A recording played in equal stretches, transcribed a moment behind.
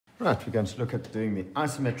Right, we're going to look at doing the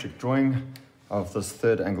isometric drawing of this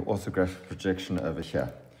third angle orthographic projection over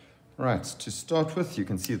here. Right, to start with, you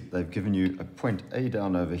can see that they've given you a point A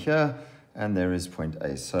down over here, and there is point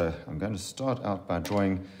A. So I'm going to start out by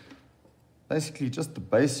drawing basically just the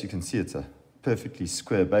base. You can see it's a perfectly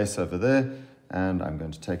square base over there, and I'm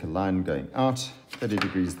going to take a line going out 30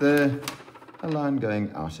 degrees there, a line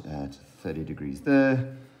going out at 30 degrees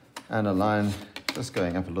there, and a line just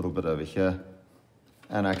going up a little bit over here.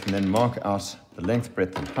 And I can then mark out the length,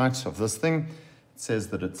 breadth, and height of this thing. It says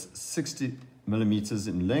that it's 60 millimeters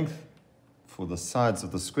in length for the sides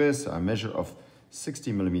of the square, so I measure off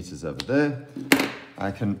 60 millimeters over there.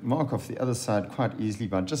 I can mark off the other side quite easily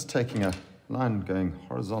by just taking a line going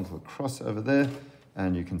horizontal across over there,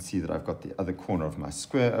 and you can see that I've got the other corner of my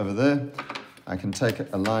square over there. I can take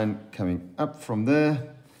a line coming up from there,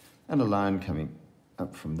 and a line coming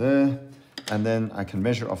up from there. And then I can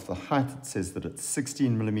measure off the height. It says that it's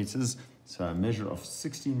 16 millimeters. So I measure off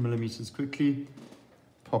 16 millimeters quickly,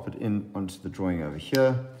 pop it in onto the drawing over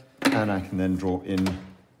here, and I can then draw in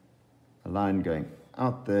a line going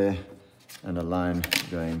out there and a line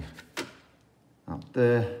going out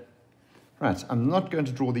there. Right, I'm not going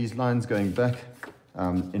to draw these lines going back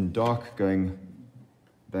in dark, going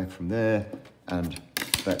back from there and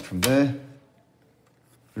back from there.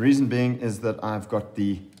 The reason being is that I've got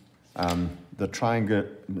this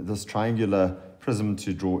triangular prism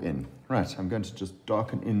to draw in. Right, I'm going to just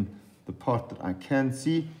darken in the part that I can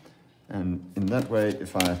see, and in that way,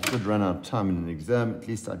 if I did run out of time in an exam, at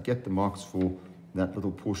least I'd get the marks for that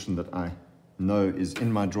little portion that I know is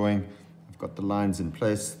in my drawing. I've got the lines in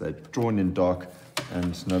place, they're drawn in dark,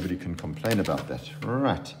 and nobody can complain about that.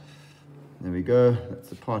 Right, there we go. That's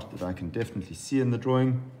the part that I can definitely see in the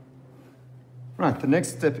drawing. Right, the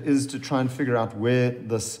next step is to try and figure out where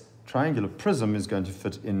this triangular prism is going to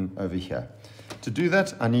fit in over here. To do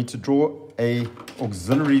that, I need to draw a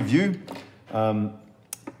auxiliary view.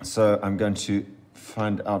 So I'm going to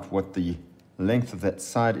find out what the length of that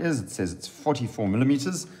side is. It says it's 44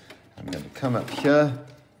 millimeters. I'm going to come up here,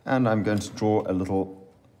 and I'm going to draw a little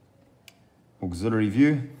auxiliary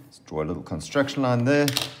view. Let's draw a little construction line there.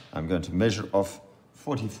 I'm going to measure off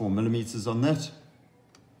 44 millimeters on that.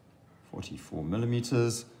 44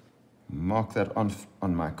 millimeters. Mark that on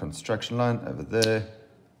my construction line over there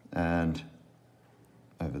and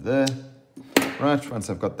over there. Right, once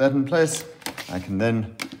I've got that in place, I can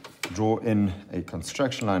then draw in a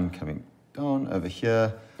construction line coming down over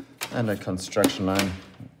here and a construction line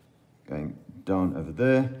going down over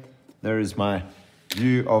there. There is my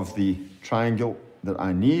view of the triangle that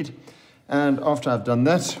I need. And after I've done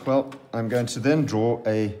that, well, I'm going to then draw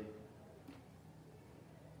a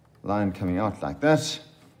line coming out like that,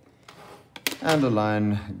 and a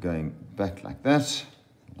line going back like that,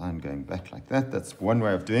 line going back like that. That's one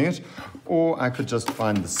way of doing it. Or I could just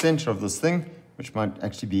find the center of this thing, which might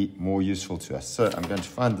actually be more useful to us. So I'm going to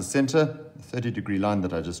find the center, the 30-degree line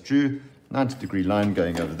that I just drew, 90-degree line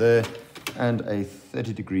going over there, and a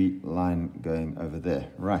 30-degree line going over there.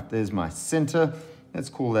 Right, there's my center. Let's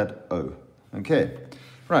call that O. Okay,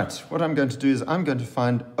 right, what I'm going to do is I'm going to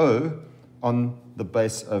find O on the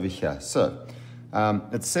base over here. So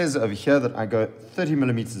it says over here that I go 30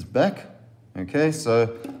 millimeters back. Okay,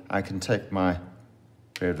 so I can take my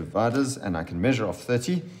pair of dividers and I can measure off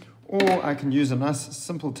 30, or I can use a nice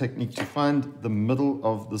simple technique to find the middle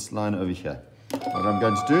of this line over here. What I'm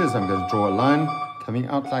going to do is I'm going to draw a line coming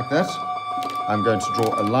out like that. I'm going to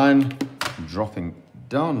draw a line dropping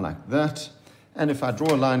down like that. And if I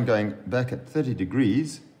draw a line going back at 30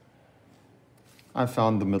 degrees, I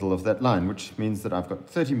found the middle of that line, which means that I've got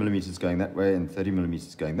 30 millimeters going that way and 30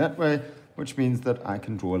 millimeters going that way, which means that I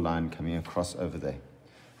can draw a line coming across over there.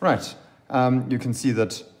 Right, you can see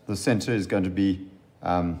that the center is going to be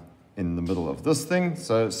in the middle of this thing.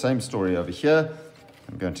 So same story over here.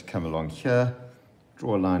 I'm going to come along here,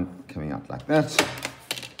 draw a line coming out like that,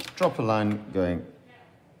 drop a line going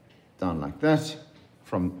down like that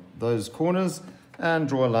from those corners, and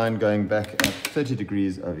draw a line going back at 30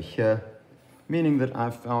 degrees over here, meaning that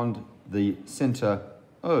I've found the center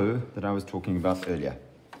O that I was talking about earlier.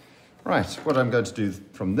 Right, what I'm going to do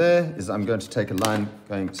from there is I'm going to take a line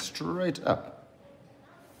going straight up.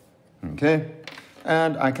 Okay,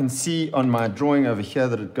 and I can see on my drawing over here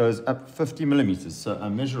that it goes up 50 millimeters. So I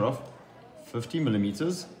measure off 50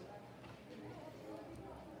 millimeters,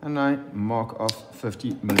 and I mark off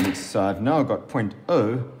 50 millimeters. So I've now got point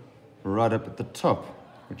O right up at the top,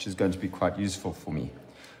 which is going to be quite useful for me.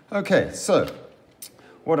 Okay, so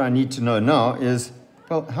what I need to know now is,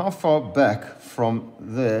 well, how far back from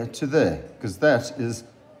there to there? Because that is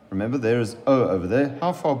Remember, there is O over there.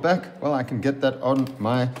 How far back? Well, I can get that on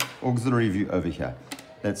my auxiliary view over here.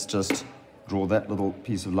 Let's just draw that little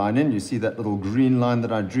piece of line in. You see that little green line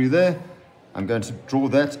that I drew there? I'm going to draw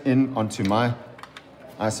that in onto my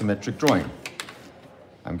isometric drawing.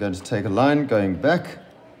 I'm going to take a line going back,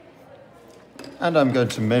 and I'm going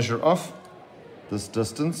to measure off this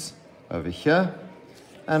distance over here,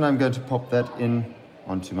 and I'm going to pop that in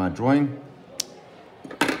onto my drawing.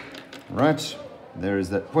 Right, there is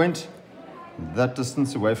that point, that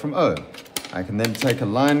distance away from O. I can then take a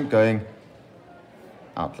line going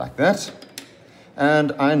out like that,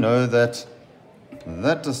 and I know that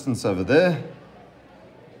that distance over there,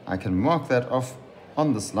 I can mark that off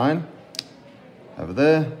on this line, over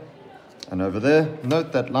there, and over there.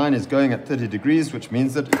 Note that line is going at 30 degrees, which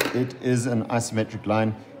means that it is an isometric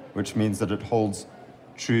line, which means that it holds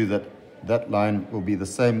true that that line will be the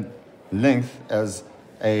same length as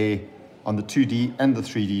on the 2D and the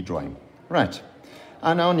 3D drawing. Right,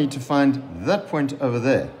 I now need to find that point over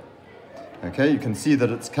there. Okay, you can see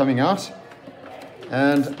that it's coming out,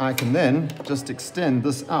 and I can then just extend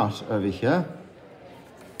this out over here.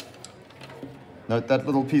 Note that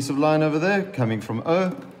little piece of line over there coming from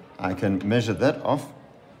O. I can measure that off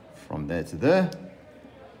from there to there,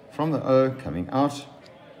 from the O coming out.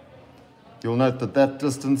 You'll note that that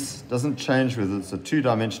distance doesn't change whether it's a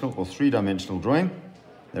 2-dimensional or 3-dimensional drawing.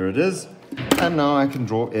 There it is. And now I can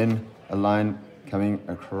draw in a line coming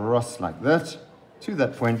across like that to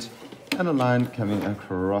that point, and a line coming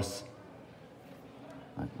across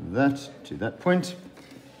like that to that point,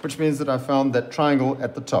 which means that I found that triangle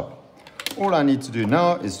at the top. All I need to do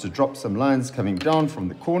now is to drop some lines coming down from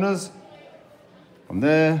the corners, from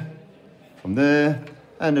there,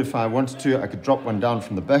 and if I wanted to, I could drop one down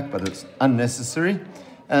from the back, but it's unnecessary.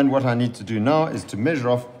 And what I need to do now is to measure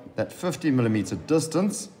off that 50mm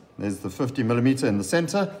distance. There's the 50mm in the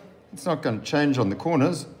center. It's not going to change on the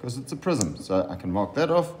corners because it's a prism. So I can mark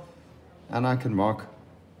that off, and I can mark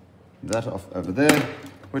that off over there,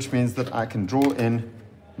 which means that I can draw in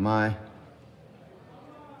my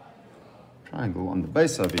triangle on the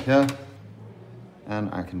base over here,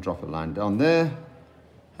 and I can drop a line down there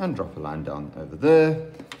and drop a line down over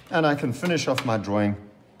there, and I can finish off my drawing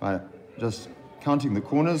by just counting the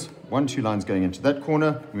corners. 1, 2 lines going into that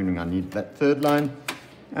corner, meaning I need that third line,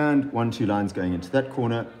 and 1, 2 lines going into that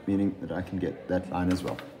corner, meaning that I can get that line as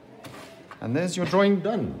well. And there's your drawing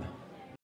done.